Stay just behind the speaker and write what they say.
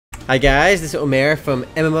Hi guys, this is Omer from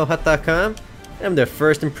MMOHut.com. I'm the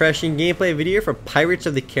first impression gameplay video for Pirates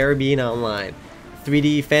of the Caribbean Online,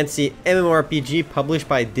 3D fantasy MMORPG published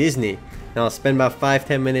by Disney. Now I'll spend about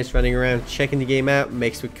 5-10 minutes running around checking the game out,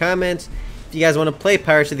 make some comments. If you guys want to play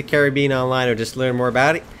Pirates of the Caribbean Online or just learn more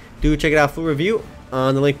about it, do check it out full review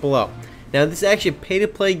on the link below. Now this is actually a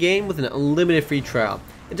pay-to-play game with an unlimited free trial.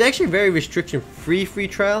 It's actually a very restriction-free free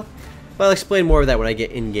trial, but I'll explain more of that when I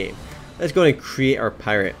get in-game. Let's go ahead and create our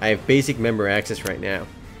pirate. I have basic member access right now.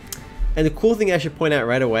 And the cool thing I should point out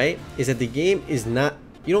right away is that the game is not,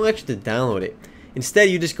 you don't actually have to download it.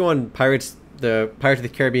 Instead, you just go on the Pirates of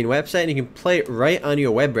the Caribbean website and you can play it right on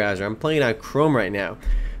your web browser. I'm playing it on Chrome right now,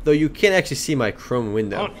 though you can't actually see my Chrome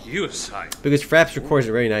window. Aren't you a sight? Because Fraps records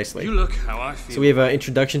it very nicely. You look how I feel. So we have an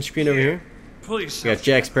introduction screen over here. We got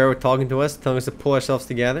Jack Sparrow talking to us, telling us to pull ourselves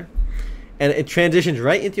together. And it transitions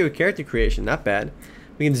right into your character creation. Not bad.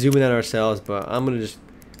 We can zoom in on ourselves, but I'm going to just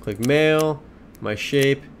click male, my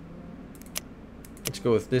shape. Let's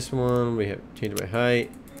go with this one. We have change my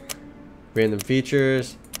height. Random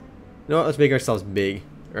features. You know what? Let's make ourselves big.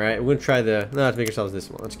 Alright, we're going to try let's make ourselves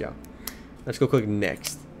this one. Let's go. Let's go click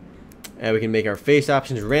next. And we can make our face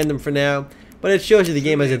options random for now. But it shows you the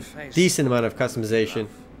game has a decent amount of customization.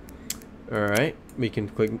 Alright, we can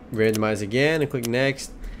click randomize again and click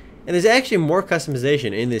next. And there's actually more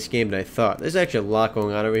customization in this game than I thought. There's actually a lot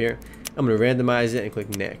going on over here. I'm going to randomize it and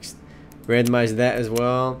click next. Randomize that as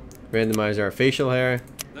well. Randomize our facial hair.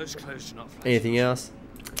 Anything else?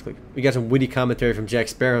 We got some witty commentary from Jack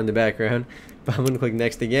Sparrow in the background. But I'm going to click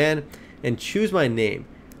next again. And choose my name.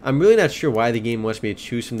 I'm really not sure why the game wants me to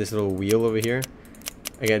choose from this little wheel over here.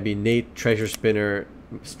 I got to be Nate Treasure Spinner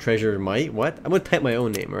Treasure Might. What? I'm going to type my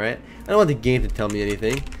own name, alright? I don't want the game to tell me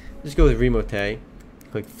anything. Just go with Remote.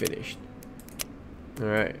 Click finished.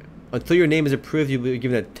 Alright. Until your name is approved, you'll be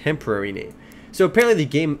given a temporary name. So apparently the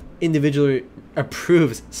game individually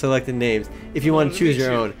approves selected names if you want to choose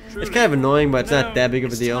your own. It's kind of annoying, but it's not that big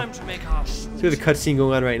of a deal. So we have a cutscene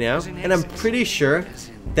going on right now. And I'm pretty sure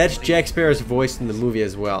that's Jack Sparrow's voice in the movie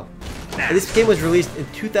as well. And this game was released in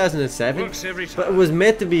 2007, but it was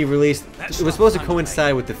meant to be released, it was supposed to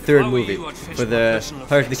coincide with the third movie for the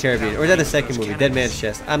Pirates of the Caribbean. Or is that the second movie? Dead Man's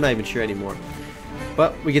Chest. I'm not even sure anymore.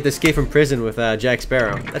 But we get to escape from prison with Jack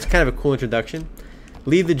Sparrow. That's kind of a cool introduction.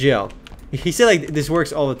 Leave the jail. He said like this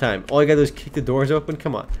works all the time. All you gotta do is kick the doors open.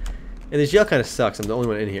 Come on. And this jail kind of sucks. I'm the only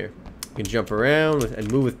one in here. You can jump around and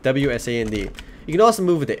move with WSAND. You can also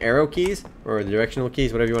move with the arrow keys or the directional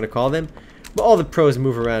keys, whatever you want to call them. But all the pros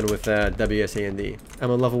move around with WSAND. I'm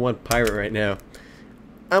a level 1 pirate right now.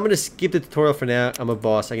 I'm gonna skip the tutorial for now. I'm a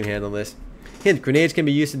boss. I can handle this. Hint: grenades can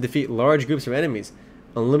be used to defeat large groups of enemies.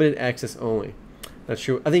 Unlimited access only. Not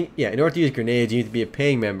sure. I think, yeah, in order to use grenades, you need to be a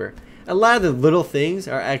paying member. A lot of the little things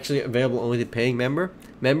are actually available only to paying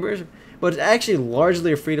members, but it's actually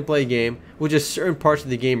largely a free-to-play game, with just certain parts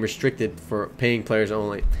of the game restricted for paying players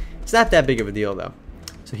only. It's not that big of a deal, though.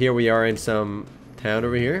 So here we are in some town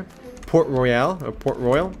over here. Port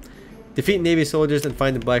Royal. Defeat Navy soldiers and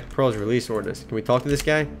find the Black Pearl's release orders. Can we talk to this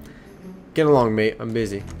guy? Get along, mate. I'm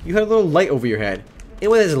busy. You had a little light over your head.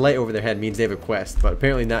 Anyone that has a light over their head means they have a quest, but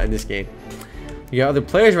apparently not in this game. You got other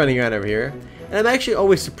players running around over here, and I'm actually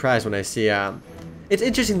always surprised when I see, it's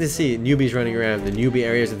interesting to see newbies running around the newbie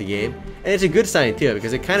areas of the game, and it's a good sign too,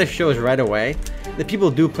 because it kind of shows right away that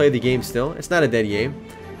people do play the game still. It's not a dead game.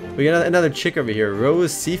 We got another chick over here,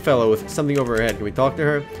 Rose Seafellow, with something over her head. Can we talk to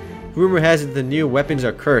her? Rumor has it the new weapons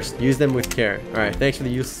are cursed. Use them with care. Alright, thanks for the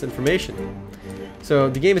useless information. So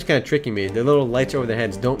the game is kind of tricking me. The little lights over their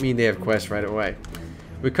heads don't mean they have quests right away.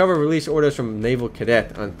 Recover release orders from Naval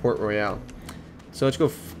Cadet on Port Royal. So let's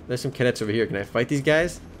go. There's some cadets over here. Can I fight these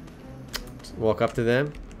guys? Let's walk up to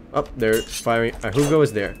them. Oh, they're firing. Hugo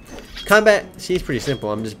is there. Combat seems pretty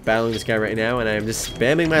simple. I'm just battling this guy right now, and I'm just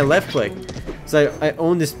spamming my left click. So I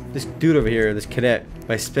own this dude over here, this cadet,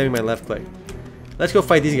 by spamming my left click. Let's go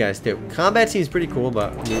fight these guys too. Combat seems pretty cool,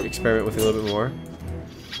 but I'm gonna experiment with it a little bit more.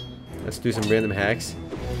 Let's do some random hacks.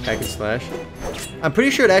 Hack and slash. I'm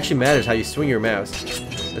pretty sure it actually matters how you swing your mouse.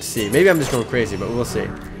 Let's see. Maybe I'm just going crazy, but we'll see.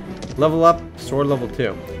 Level up, sword level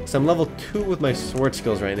 2. So I'm level 2 with my sword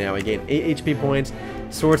skills right now. I gain 8 HP points,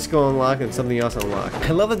 sword skill unlocked, and something else unlocked.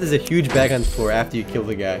 I love that there's a huge bag on the floor after you kill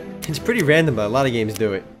the guy. It's pretty random, but a lot of games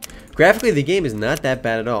do it. Graphically, the game is not that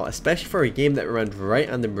bad at all, especially for a game that runs right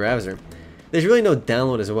on the browser. There's really no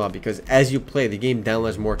download as well, because as you play, the game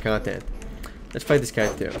downloads more content. Let's fight this guy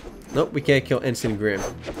too. Nope, we can't kill Ensign Grim.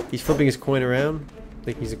 He's flipping his coin around. I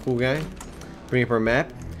think he's a cool guy. Bring up our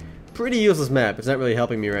map. Pretty useless map. It's not really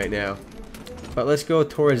helping me right now. But let's go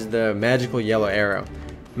towards the magical yellow arrow.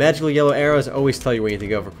 Magical yellow arrows always tell you where you need to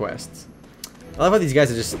go for quests. I love how these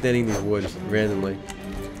guys are just standing in these woods randomly.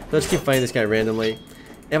 Let's keep fighting this guy randomly.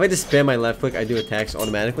 And if I just spam my left click, I do attacks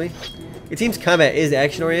automatically. It seems combat is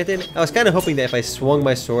action oriented. I was kind of hoping that if I swung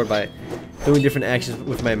my sword by doing different actions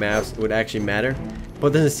with my mouse, it would actually matter. But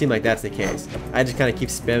it doesn't seem like that's the case. I just kind of keep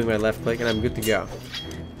spamming my left click and I'm good to go.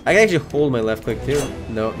 I can actually hold my left click too.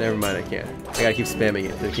 No, never mind, I can't. I gotta keep spamming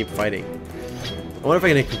it to keep fighting. I wonder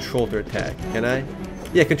if I can control to attack. Can I?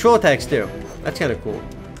 Yeah, control attacks too. That's kind of cool.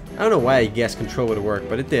 I don't know why I guessed control would work,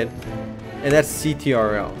 but it did. And that's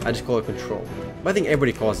CTRL. I just call it control. But I think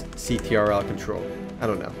everybody calls CTRL control. I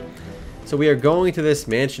don't know. So we are going to this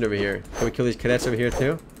mansion over here. Can we kill these cadets over here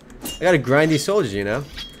too? I gotta grind these soldiers, you know?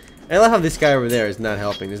 And I love how this guy over there is not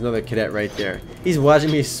helping. There's another cadet right there. He's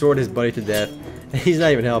watching me sword his buddy to death. And he's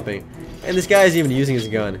not even helping. And this guy isn't even using his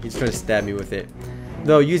gun. He's trying to stab me with it.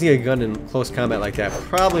 Though using a gun in close combat like that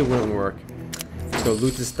probably wouldn't work. Let's go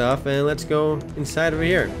loot this stuff and let's go inside over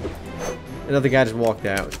here. Another guy just walked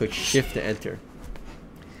out. Let's click shift to enter.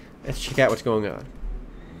 Let's check out what's going on.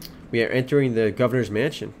 We are entering the governor's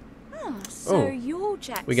mansion. So you're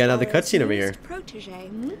Jack we got another cutscene over here. Protege,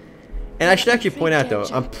 And I should actually point out though,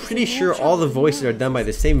 I'm pretty sure all the voices are done by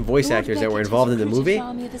the same voice actors that were involved in the movie.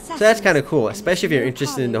 So that's kind of cool, especially if you're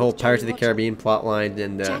interested in the whole Pirates of the Caribbean plotline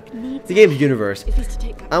and the game's universe.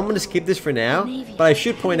 I'm going to skip this for now, but I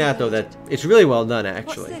should point out though that it's really well done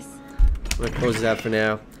actually. I'm going to close this out for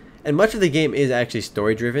now. And much of the game is actually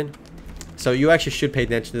story driven. So you actually should pay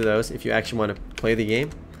attention to those if you actually want to play the game.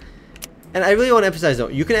 And I really want to emphasize though,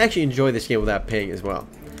 you can actually enjoy this game without paying as well.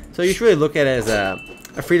 So you should really look at it as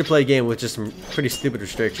a free-to-play game with just some pretty stupid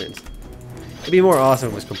restrictions. It'd be more awesome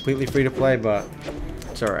if it was completely free-to-play, but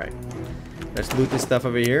it's alright. Let's loot this stuff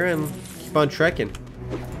over here and keep on trekking.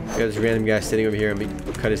 Got this random guy sitting over here and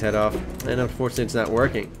we cut his head off. And unfortunately it's not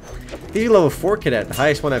working. He's a level 4 cadet, the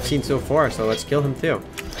highest one I've seen so far, so let's kill him too.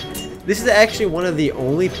 This is actually one of the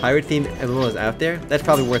only pirate-themed MMOs out there. That's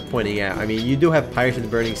probably worth pointing out. I mean, you do have Pirates of the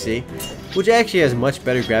Burning Sea, which actually has much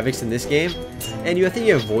better graphics than this game. And I think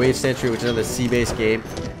you have Voyage Century, which is another sea-based game.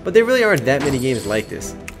 But there really aren't that many games like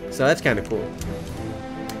this. So that's kind of cool.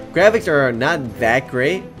 Graphics are not that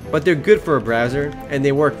great, but they're good for a browser, and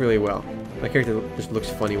they work really well. My character just looks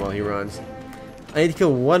funny while he runs. I need to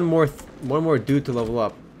kill one more dude to level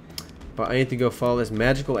up. But I need to go follow this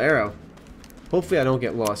magical arrow. Hopefully I don't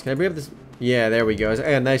get lost. Can I bring up this? Yeah, there we go. I got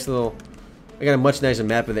a nice little... I got a much nicer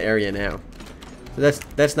map of the area now. So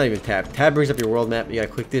that's not even tab. Tab brings up your world map. You gotta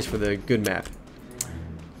click this for the good map.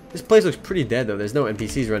 This place looks pretty dead though. There's no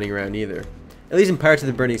NPCs running around either. At least in Pirates of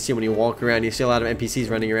the Burning Sea, when you walk around, you see a lot of NPCs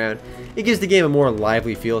running around. It gives the game a more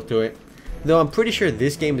lively feel to it. Though I'm pretty sure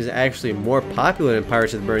this game is actually more popular than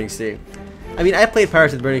Pirates of the Burning Sea. I mean, I played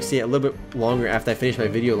Pirates of the Burning Sea a little bit longer after I finished my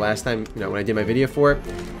video last time, you know, when I did my video for it.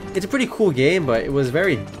 It's a pretty cool game, but it was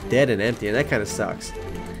very dead and empty, and that kind of sucks.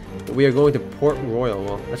 But we are going to Port Royal.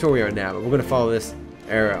 Well, that's where we are now, but we're going to follow this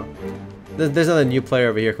arrow. There's another new player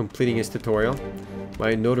over here completing his tutorial.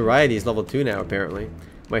 My notoriety is level 2 now, apparently.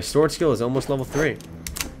 My sword skill is almost level 3.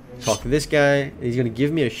 Talk to this guy, and he's going to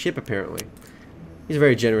give me a ship, apparently. He's a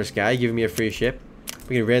very generous guy, giving me a free ship.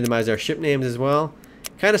 We can randomize our ship names as well.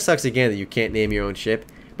 Kind of sucks again that you can't name your own ship,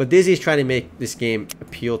 but Disney's trying to make this game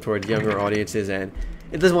appeal towards younger audiences, and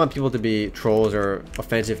it doesn't want people to be trolls or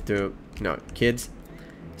offensive to, you know, kids.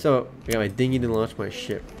 So I got my dinghy to launch my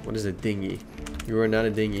ship. What is a dinghy? You are not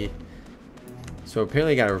a dinghy. So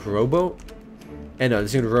apparently I got a rowboat, and no,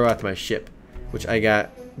 this is gonna row out to my ship, which I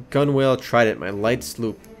got gunwale trident, my light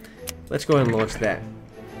sloop. Let's go ahead and launch that.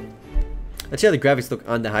 Let's see how the graphics look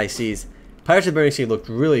on the high seas. Pirates of the Burning Sea looked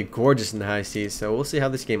really gorgeous in the high seas, so we'll see how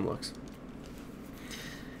this game looks.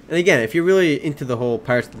 And again, if you're really into the whole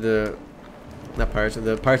Pirates of the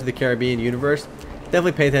Caribbean universe,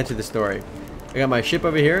 definitely pay attention to the story. I got my ship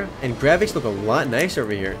over here, and graphics look a lot nicer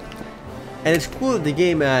over here. And it's cool that the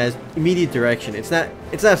game has immediate direction. It's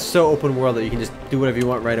not so open world that you can just do whatever you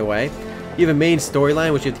want right away. You have a main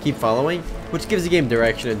storyline which you have to keep following, which gives the game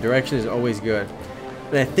direction, and direction is always good.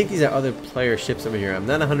 And I think these are other player ships over here. I'm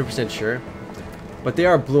not 100% sure, but they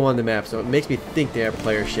are blue on the map, so it makes me think they are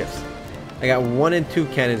player ships. I got 1 and 2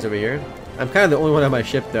 cannons over here. I'm kind of the only one on my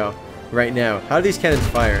ship though, right now. How do these cannons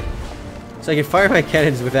fire? So I can fire my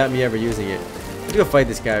cannons without me ever using it. Let's go fight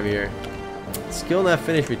this guy over here. Skill not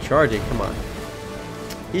finished recharging. Come on.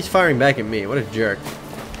 He's firing back at me. What a jerk.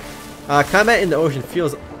 Combat in the ocean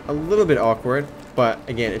feels a little bit awkward, but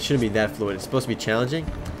again, it shouldn't be that fluid. It's supposed to be challenging.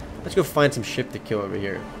 Let's go find some ship to kill over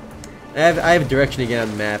here. I have direction again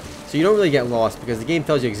on the map, so you don't really get lost because the game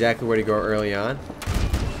tells you exactly where to go early on.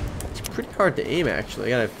 It's pretty hard to aim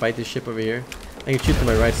actually. I gotta fight this ship over here. I can shoot to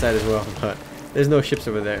my right side as well, but there's no ships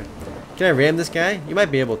over there. Can I ram this guy? You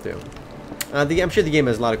might be able to. I'm sure the game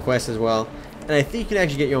has a lot of quests as well. And I think you can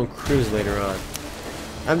actually get your own crews later on.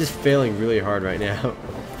 I'm just failing really hard right now.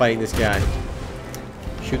 Fighting this guy.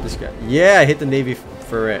 Shoot this guy. Yeah, I hit the Navy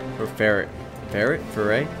ferret. Or ferret. Ferret?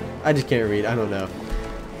 Ferret? I just can't read. I don't know.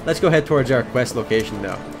 Let's go head towards our quest location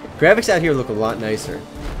though. Graphics out here look a lot nicer.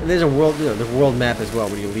 And there's a world, the world map as well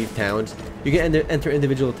when you leave towns. You can enter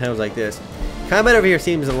individual towns like this. Combat over here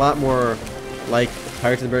seems a lot more like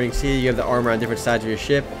Pirates of the Burning Sea. You have the armor on different sides of your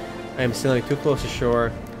ship. I am sailing too close to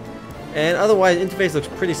shore. And otherwise, interface looks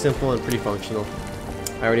pretty simple and pretty functional.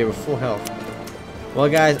 I already have a full health. Well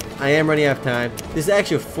guys, I am running out of time. This is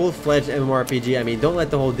actually a full-fledged MMORPG. I mean, don't let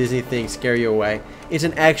the whole Disney thing scare you away. It's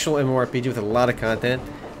an actual MMORPG with a lot of content,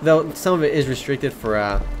 though some of it is restricted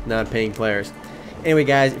for non-paying players. Anyway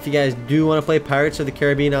guys, if you guys do want to play Pirates of the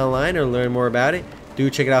Caribbean online or learn more about it, do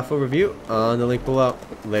check it out for review on the link below.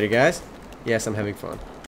 Later guys. Yes, I'm having fun.